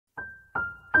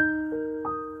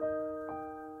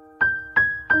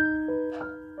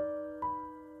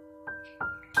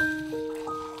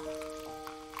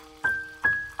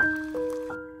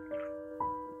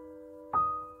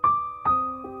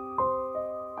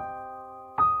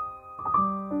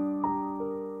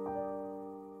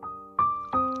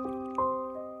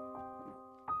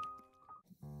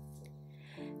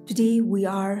Today we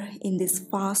are in this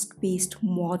fast-paced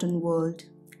modern world,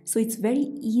 so it's very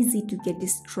easy to get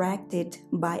distracted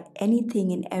by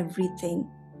anything and everything.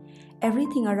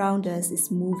 Everything around us is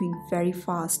moving very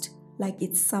fast, like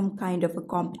it's some kind of a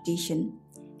competition,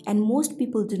 and most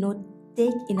people do not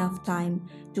take enough time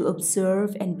to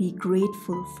observe and be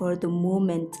grateful for the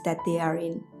moment that they are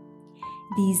in.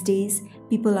 These days,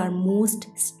 people are most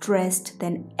stressed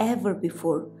than ever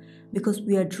before because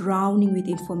we are drowning with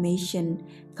information,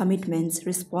 commitments,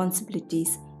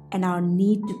 responsibilities, and our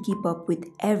need to keep up with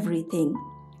everything.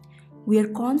 We are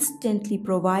constantly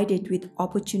provided with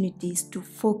opportunities to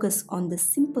focus on the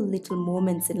simple little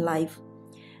moments in life,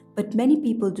 but many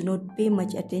people do not pay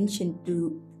much attention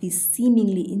to these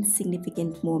seemingly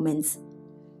insignificant moments.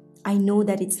 I know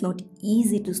that it's not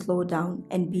easy to slow down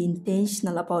and be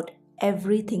intentional about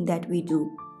everything that we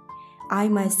do. I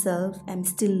myself am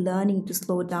still learning to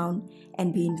slow down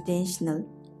and be intentional.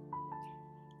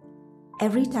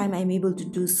 Every time I'm able to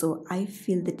do so, I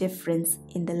feel the difference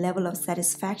in the level of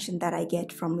satisfaction that I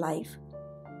get from life.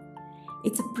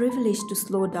 It's a privilege to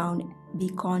slow down, be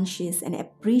conscious, and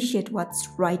appreciate what's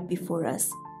right before us.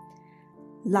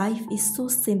 Life is so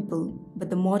simple, but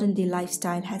the modern day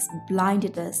lifestyle has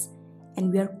blinded us,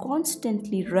 and we are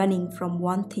constantly running from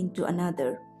one thing to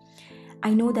another.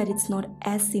 I know that it's not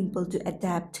as simple to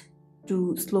adapt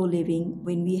to slow living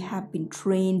when we have been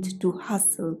trained to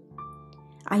hustle.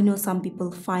 I know some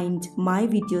people find my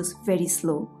videos very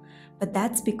slow, but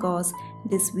that's because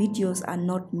these videos are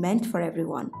not meant for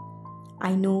everyone.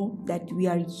 I know that we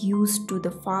are used to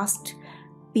the fast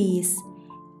pace,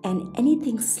 and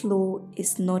anything slow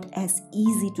is not as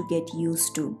easy to get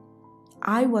used to.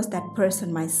 I was that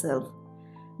person myself,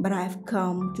 but I have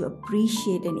come to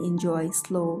appreciate and enjoy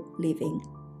slow living.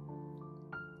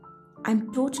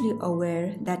 I'm totally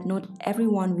aware that not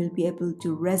everyone will be able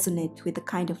to resonate with the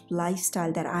kind of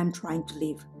lifestyle that I'm trying to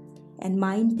live. And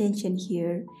my intention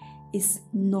here is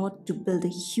not to build a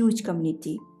huge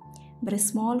community, but a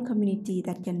small community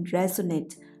that can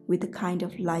resonate with the kind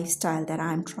of lifestyle that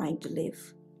I'm trying to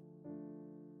live.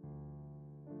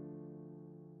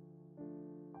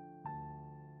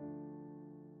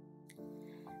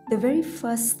 The very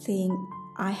first thing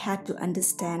I had to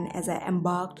understand as I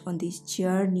embarked on this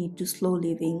journey to slow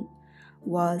living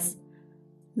was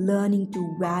learning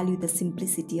to value the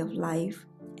simplicity of life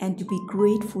and to be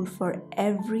grateful for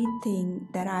everything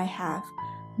that I have,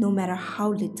 no matter how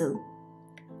little.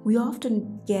 We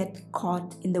often get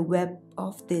caught in the web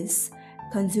of this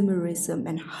consumerism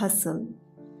and hustle.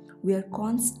 We are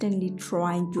constantly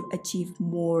trying to achieve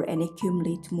more and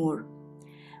accumulate more.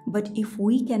 But if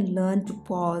we can learn to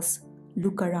pause,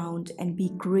 look around, and be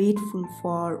grateful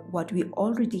for what we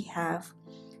already have,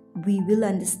 we will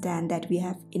understand that we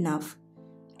have enough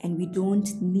and we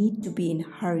don't need to be in a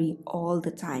hurry all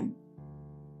the time.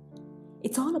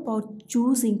 It's all about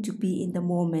choosing to be in the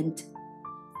moment,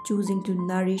 choosing to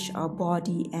nourish our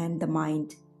body and the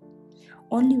mind.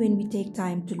 Only when we take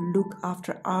time to look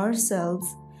after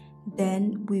ourselves,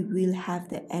 then we will have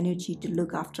the energy to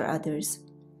look after others.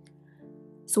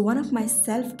 So one of my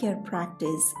self-care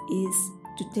practice is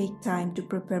to take time to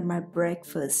prepare my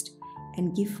breakfast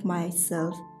and give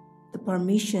myself the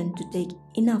permission to take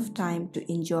enough time to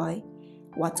enjoy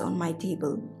what's on my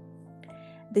table.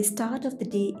 The start of the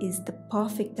day is the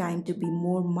perfect time to be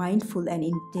more mindful and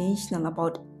intentional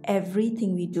about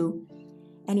everything we do,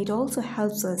 and it also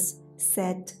helps us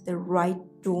set the right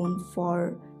tone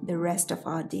for the rest of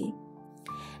our day.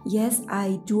 Yes,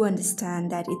 I do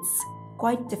understand that it's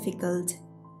quite difficult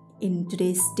in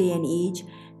today's day and age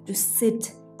to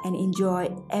sit and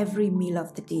enjoy every meal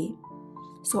of the day.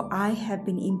 So I have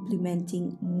been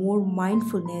implementing more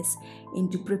mindfulness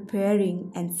into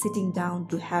preparing and sitting down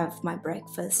to have my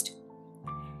breakfast.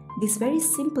 This very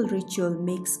simple ritual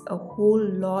makes a whole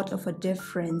lot of a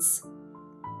difference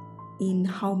in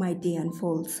how my day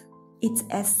unfolds. It's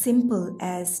as simple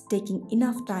as taking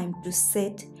enough time to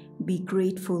sit, be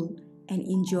grateful, and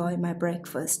enjoy my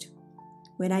breakfast.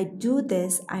 When I do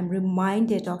this, I'm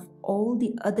reminded of all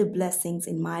the other blessings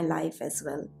in my life as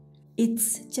well.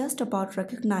 It's just about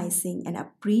recognizing and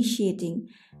appreciating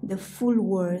the full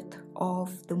worth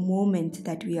of the moment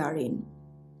that we are in.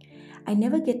 I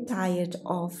never get tired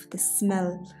of the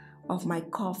smell of my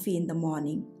coffee in the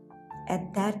morning.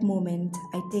 At that moment,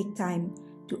 I take time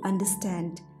to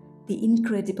understand the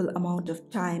incredible amount of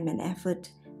time and effort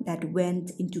that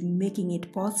went into making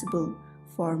it possible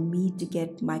for me to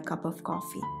get my cup of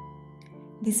coffee.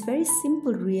 This very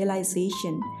simple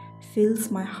realization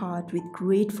fills my heart with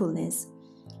gratefulness,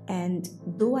 and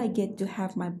though I get to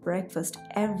have my breakfast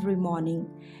every morning,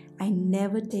 I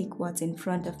never take what's in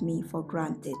front of me for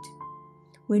granted.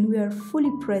 when we are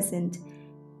fully present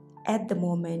at the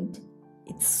moment,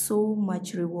 it's so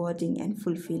much rewarding and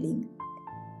fulfilling.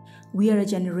 We are a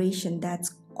generation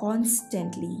that's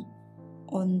constantly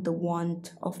on the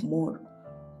want of more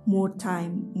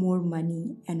time, more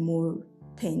money, and more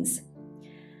things.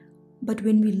 But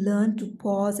when we learn to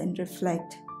pause and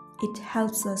reflect, it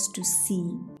helps us to see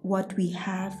what we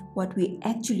have, what we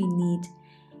actually need,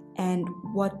 and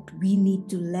what we need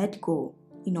to let go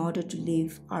in order to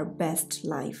live our best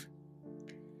life.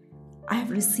 I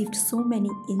have received so many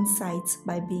insights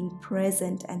by being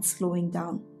present and slowing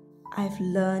down. I've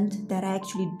learned that I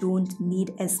actually don't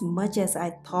need as much as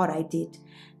I thought I did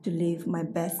to live my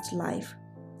best life.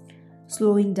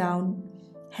 Slowing down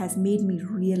has made me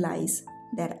realize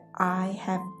that I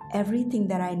have everything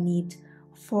that I need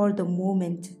for the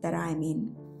moment that I'm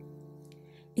in.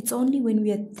 It's only when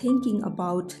we are thinking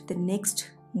about the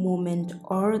next moment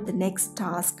or the next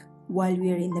task while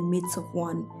we are in the midst of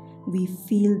one, we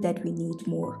feel that we need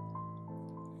more.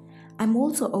 I'm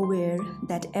also aware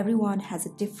that everyone has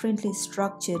a differently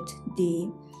structured day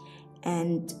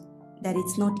and that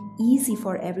it's not easy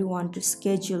for everyone to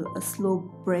schedule a slow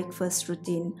breakfast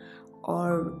routine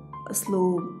or a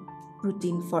slow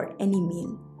routine for any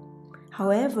meal.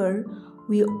 However,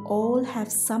 we all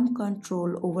have some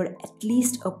control over at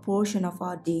least a portion of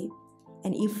our day,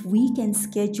 and if we can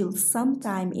schedule some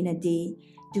time in a day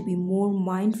to be more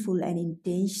mindful and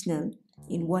intentional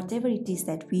in whatever it is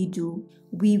that we do,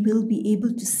 we will be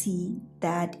able to see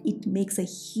that it makes a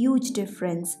huge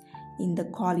difference in the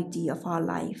quality of our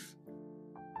life.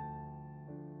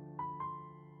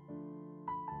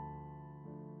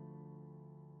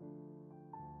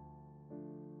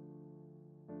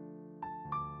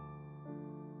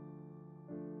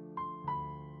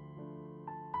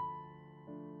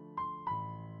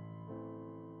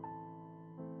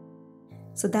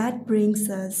 So that brings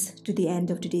us to the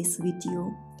end of today's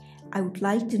video. I would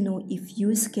like to know if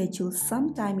you schedule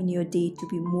some time in your day to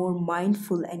be more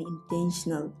mindful and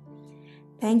intentional.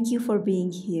 Thank you for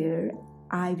being here.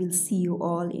 I will see you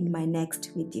all in my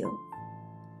next video.